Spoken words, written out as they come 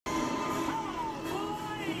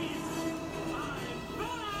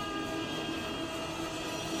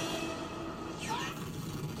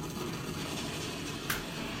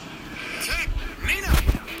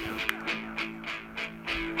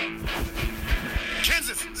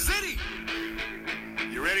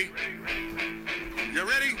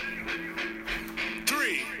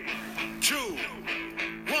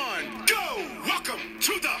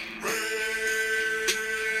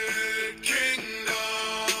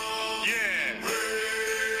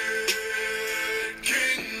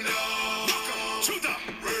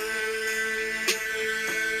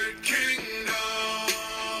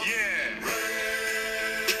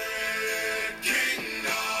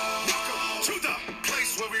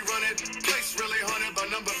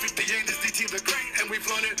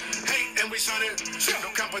Hate and we shun it. No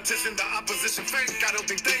competition, the opposition fake. I don't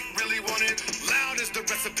think they really want it. Loud is the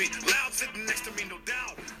recipe. Loud sitting next to me, no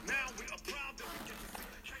doubt. Now we are proud that we get to see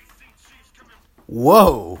KC Chiefs coming.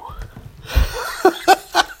 Whoa.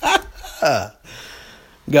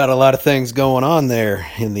 Got a lot of things going on there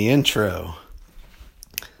in the intro.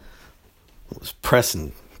 Was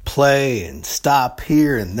pressing play and stop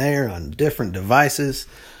here and there on different devices.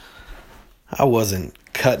 I wasn't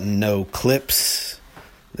cutting no clips.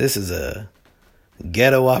 This is a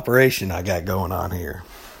ghetto operation I got going on here.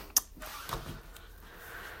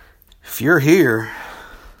 If you're here,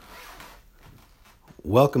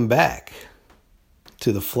 welcome back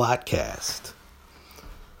to the Flotcast.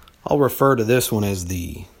 I'll refer to this one as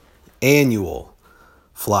the annual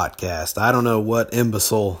Flotcast. I don't know what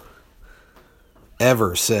imbecile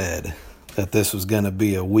ever said that this was going to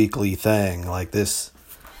be a weekly thing. Like this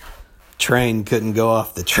train couldn't go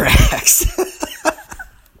off the tracks.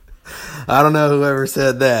 I don't know whoever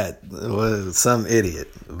said that. It was some idiot.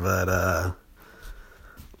 But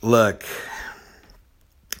look,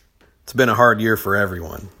 it's been a hard year for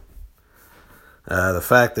everyone. The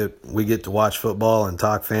fact that we get to watch football and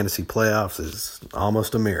talk fantasy playoffs is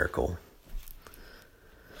almost a miracle.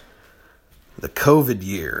 The COVID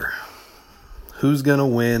year. Who's going to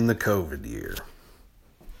win the COVID year?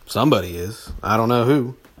 Somebody is. I don't know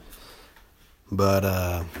who.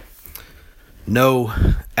 But no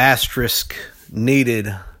asterisk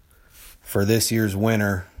needed for this year's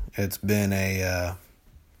winner. It's been a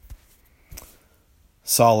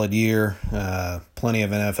solid year. Plenty of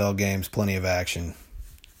NFL games, plenty of action.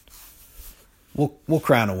 We'll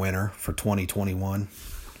crown a winner for 2021,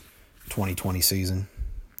 2020 season.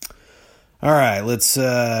 All right, let's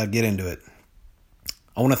get into it.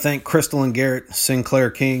 I want to thank Crystal and Garrett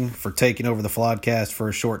Sinclair King for taking over the Flodcast for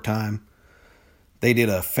a short time. They did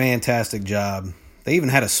a fantastic job. They even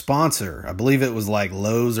had a sponsor. I believe it was like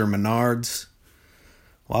Lowe's or Menards.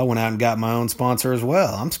 Well, I went out and got my own sponsor as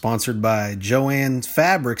well. I'm sponsored by Joann's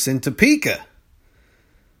Fabrics in Topeka.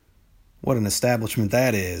 What an establishment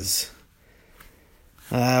that is.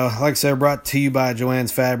 Like I said, brought to you by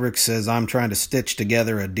Joann's Fabrics as I'm trying to stitch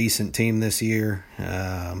together a decent team this year.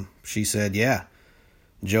 She said, yeah,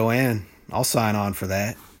 Joanne, I'll sign on for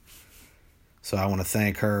that. So I want to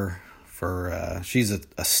thank her for, she's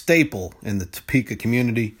a staple in the Topeka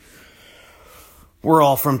community. We're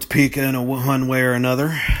all from Topeka in one way or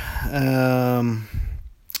another.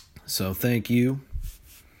 So thank you.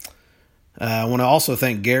 I want to also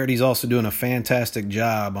thank Garrett. He's also doing a fantastic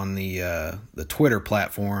job on the Twitter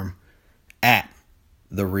platform at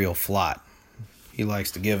The Real Flot. He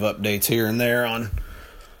likes to give updates here and there on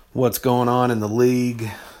what's going on in the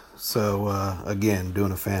league. So, again,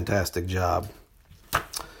 doing a fantastic job.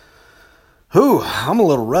 I'm a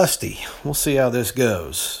little rusty. We'll see how this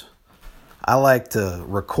goes. I like to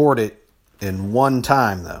record it in one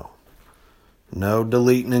time, though. No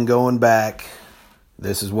deleting and going back.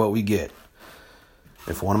 This is what we get.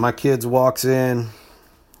 If one of my kids walks in,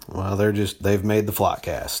 well, they've made the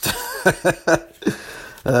Flotcast.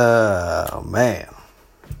 Oh, man.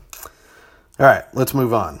 All right, let's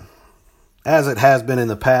move on. As it has been in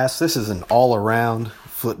the past, this is an all-around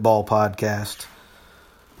football podcast.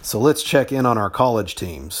 So let's check in on our college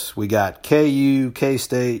teams. We got KU,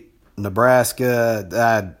 K-State,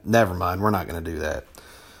 Nebraska. Never mind, we're not going to do that.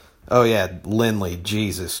 Oh, yeah, Lindley,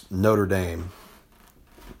 Jesus, Notre Dame.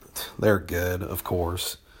 They're good, of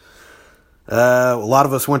course. A lot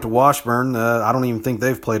of us went to Washburn. I don't even think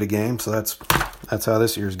they've played a game, so that's how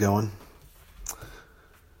this year's going.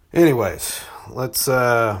 Anyways, let's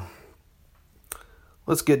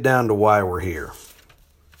get down to why we're here.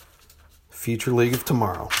 Future League of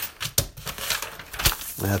Tomorrow.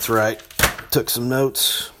 That's right. Took some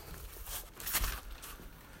notes.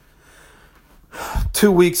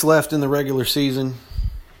 2 weeks left in the regular season.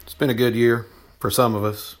 It's been a good year for some of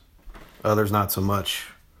us. Others not so much.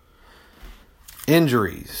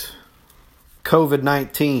 Injuries.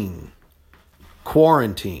 COVID-19.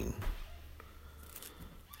 Quarantine.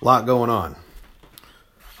 A lot going on.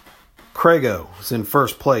 Crago is in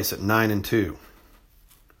first place at 9-2.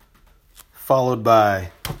 Followed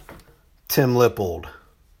by Tim Lippold,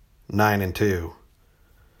 9-2.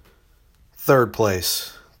 Third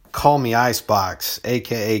place, Call Me Icebox,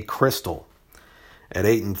 a.k.a. Crystal, at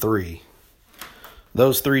 8-3.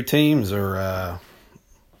 Those three teams are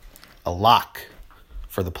a lock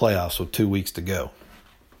for the playoffs with 2 weeks to go.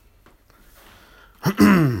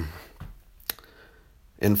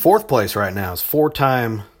 In fourth place right now is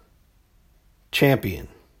four-time champion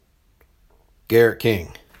Garrett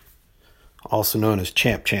King, also known as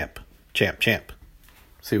Champ.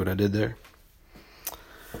 See what I did there?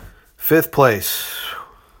 Fifth place,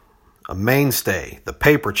 a mainstay, the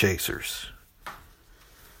Paper Chasers.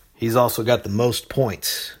 He's also got the most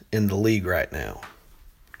points in the league right now.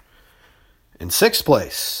 In sixth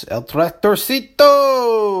place, El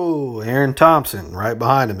Tractorcito, Aaron Thompson, right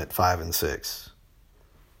behind him at 5-6.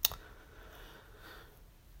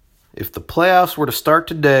 If the playoffs were to start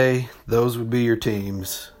today, those would be your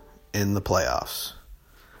teams in the playoffs.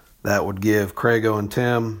 That would give Crago and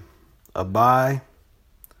Tim a bye,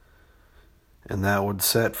 and that would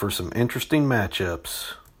set for some interesting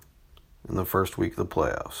matchups in the first week of the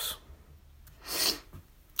playoffs.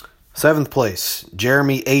 Seventh place,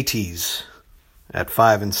 Jeremy Atees at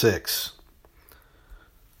 5-6.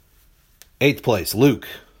 Eighth place, Luke.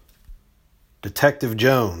 Detective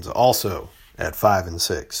Jones also at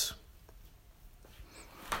 5-6.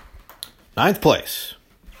 Ninth place,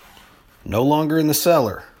 no longer in the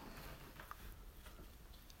cellar,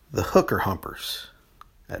 the Hooker Humpers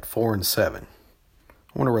at 4-7.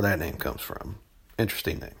 I wonder where that name comes from.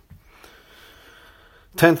 Interesting name.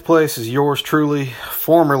 10th place is yours truly,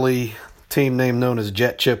 formerly team name known as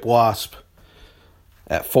Jet Chip Wasp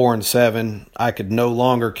at 4-7. I could no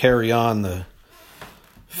longer carry on the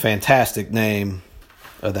fantastic name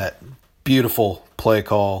of that beautiful play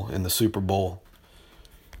call in the Super Bowl.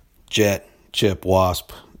 Jet Chip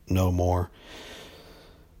Wasp, no more.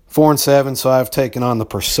 4-7, so I've taken on the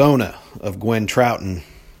persona of Gwen Troughton,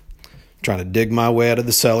 trying to dig my way out of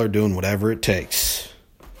the cellar, doing whatever it takes.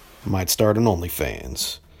 Might start an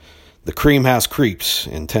OnlyFans. The Cream House Creeps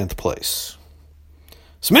in 10th place.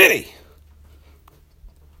 Smitty,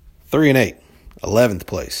 3-8, 11th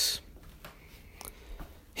place.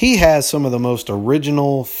 He has some of the most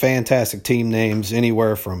original, fantastic team names,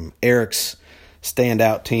 anywhere from Eric's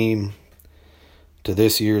standout team to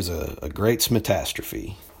this year's a great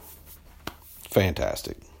Smitastrophe.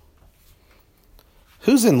 Fantastic.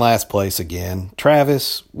 Who's in last place again?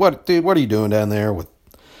 Travis, what are you doing down there with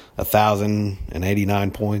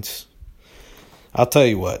 1,089 points? I'll tell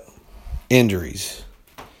you what, injuries.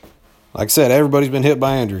 Like I said, everybody's been hit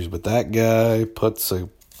by injuries, but that guy puts a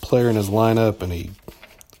player in his lineup and he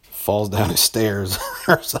falls down his stairs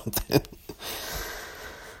or something.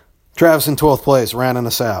 Travis in 12th place, rounding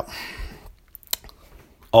us out.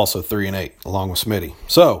 Also 3-8, along with Smitty.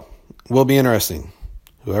 So, will be interesting.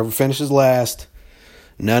 Whoever finishes last,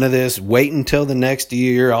 none of this, wait until the next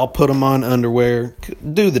year. I'll put them on underwear.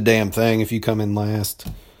 Do the damn thing if you come in last.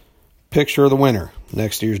 Picture of the winner,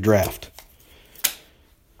 next year's draft.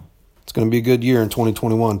 It's going to be a good year in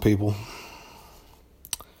 2021, people.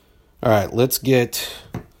 All right, let's get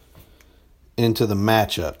into the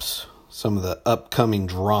matchups. Some of the upcoming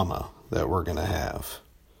drama that we're going to have.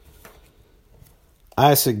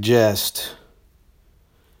 I suggest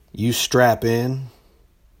you strap in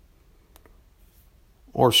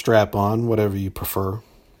or strap on, whatever you prefer,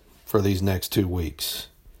 for these next 2 weeks.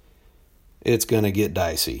 It's going to get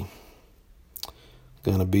dicey.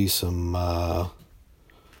 Going to be some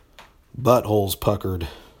buttholes puckered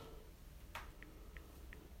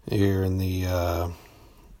here in the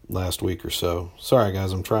last week or so. Sorry,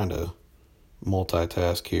 guys, I'm trying to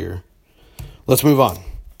multitask here. Let's move on.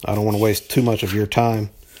 I don't want to waste too much of your time.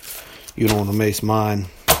 You don't want to waste mine.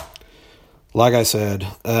 Like I said,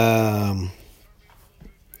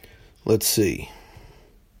 let's see.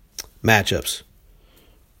 Matchups.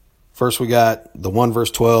 First we got the 1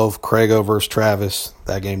 versus 12, Crago versus Travis.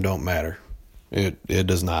 That game don't matter. It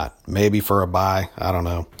does not. Maybe for a bye. I don't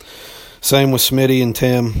know. Same with Smitty and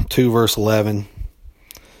Tim, 2 versus 11.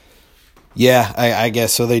 Yeah, I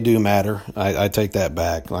guess so. They do matter. I take that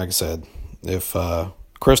back. Like I said, if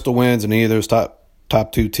Crystal wins and any of those top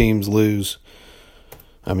 2 teams lose,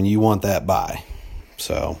 I mean, you want that bye.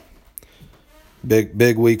 So,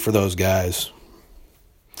 big week for those guys.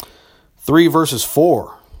 3 versus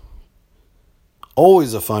 4.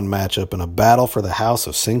 Always a fun matchup and a battle for the house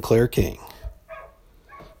of Sinclair King.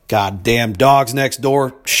 Goddamn dogs next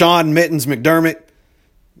door. Sean Mittens McDermott.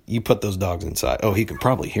 You put those dogs inside. Oh, he can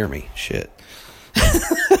probably hear me. Shit.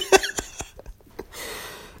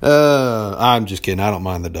 I'm just kidding. I don't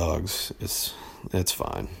mind the dogs. It's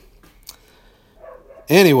fine.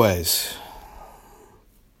 Anyways,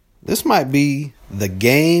 this might be the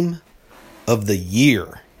game of the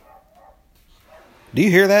year. Do you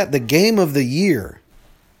hear that? The game of the year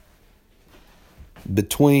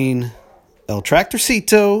between El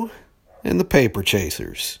Tractorcito and the Paper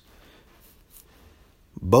Chasers.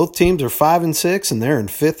 Both teams are 5-6, and they're in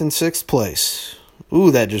 5th and 6th place.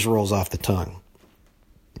 Ooh, that just rolls off the tongue.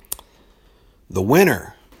 The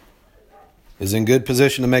winner is in good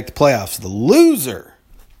position to make the playoffs. The loser,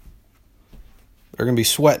 they're going to be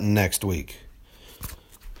sweating next week.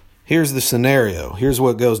 Here's the scenario. Here's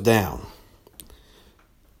what goes down.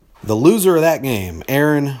 The loser of that game,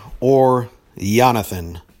 Aaron or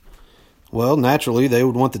Jonathan. Well, naturally, they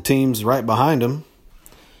would want the teams right behind them.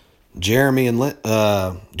 Jeremy and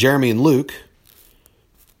Luke,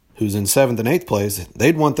 who's in 7th and 8th place,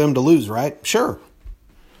 they'd want them to lose, right? Sure.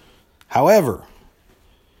 However,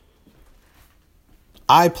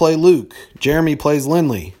 I play Luke. Jeremy plays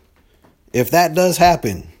Lindley. If that does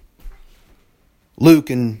happen, Luke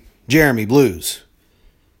and Jeremy lose.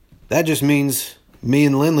 That just means me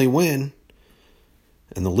and Lindley win.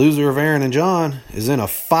 And the loser of Aaron and John is in a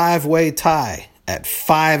 5-way tie at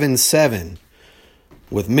 5-7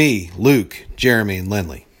 with me, Luke, Jeremy, and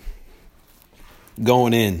Lindley.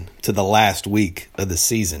 Going in to the last week of the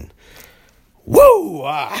season. Woo!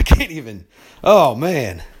 I can't even. Oh,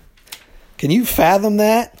 man. Can you fathom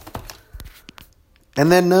that? And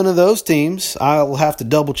then none of those teams, I'll have to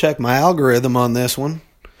double check my algorithm on this one.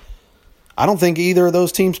 I don't think either of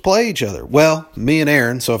those teams play each other. Well, me and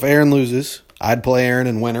Aaron. So if Aaron loses, I'd play Aaron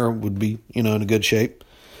and winner would be, in a good shape.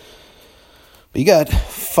 But you got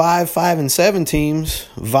 5, and 7 teams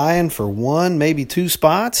vying for 1, maybe 2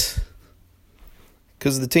 spots.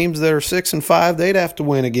 Because the teams that are 6 and 5, they'd have to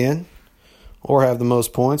win again. Or have the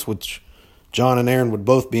most points, which John and Aaron would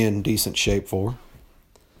both be in decent shape for.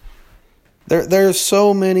 There's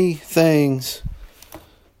so many things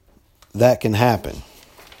that can happen.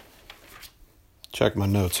 Check my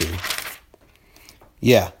notes here.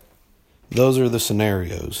 Yeah, those are the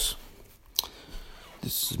scenarios.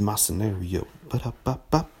 This is my scenario.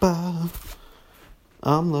 Ba-da-ba-ba-ba.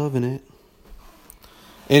 I'm loving it.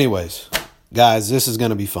 Anyways, guys, this is going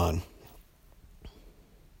to be fun.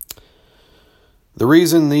 The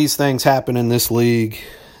reason these things happen in this league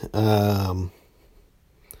is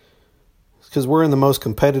because we're in the most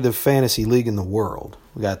competitive fantasy league in the world.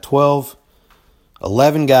 We got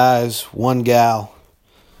 11 guys, 1 gal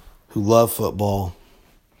who love football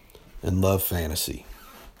and love fantasy.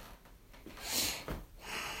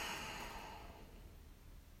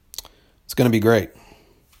 It's going to be great.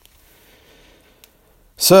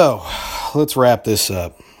 So, let's wrap this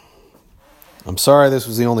up. I'm sorry this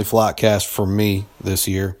was the only Flockcast for me this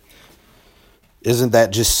year. Isn't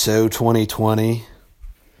that just so 2020?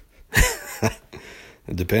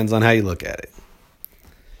 It depends on how you look at it.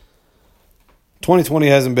 2020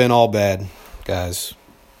 hasn't been all bad, guys.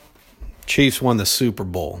 Chiefs won the Super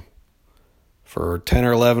Bowl. For 10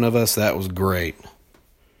 or 11 of us, that was great.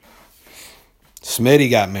 Smitty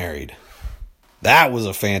got married. That was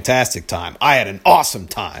a fantastic time. I had an awesome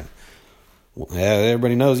time. Yeah,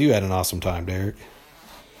 everybody knows you had an awesome time, Derek.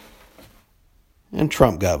 And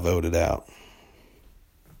Trump got voted out.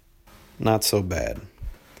 Not so bad.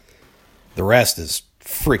 The rest is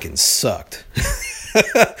freaking sucked.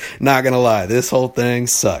 Not going to lie. This whole thing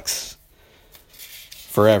sucks.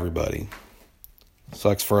 For everybody.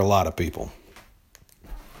 Sucks for a lot of people.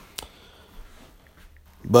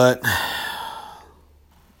 But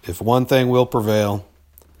if one thing will prevail,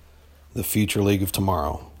 the future league of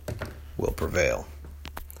tomorrow will prevail.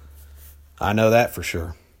 I know that for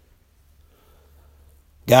sure.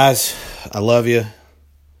 Guys, I love you.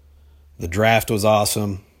 The draft was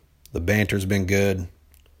awesome. The banter's been good.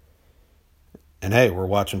 And hey, we're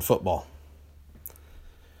watching football.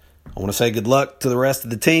 I want to say good luck to the rest of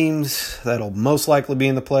the teams that'll most likely be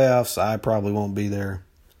in the playoffs. I probably won't be there.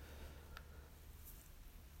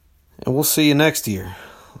 And we'll see you next year.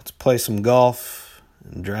 Let's play some golf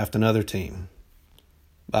and draft another team.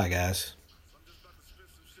 Bye, guys.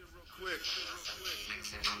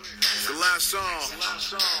 It's the last song.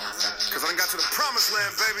 Cause I done got to the promised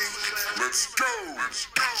land, baby. Let's go.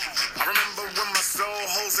 I remember when my soul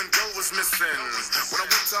holes and dough was missing. When I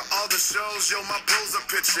went to all the shows, yo, my bros are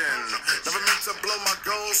pitching. Never meant to blow my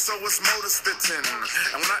goals, so it's motor spitting.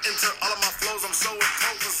 And when I enter all of my flows, I'm so in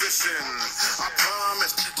pole position. I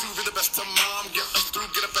promise to be the best of mom. Get us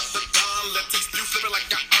through, get up at the dawn. Let us do flip it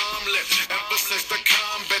like an omelet. Ever since the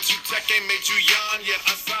combat, you tech ain't made you yawn yet.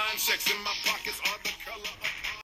 I sign checks in my pockets.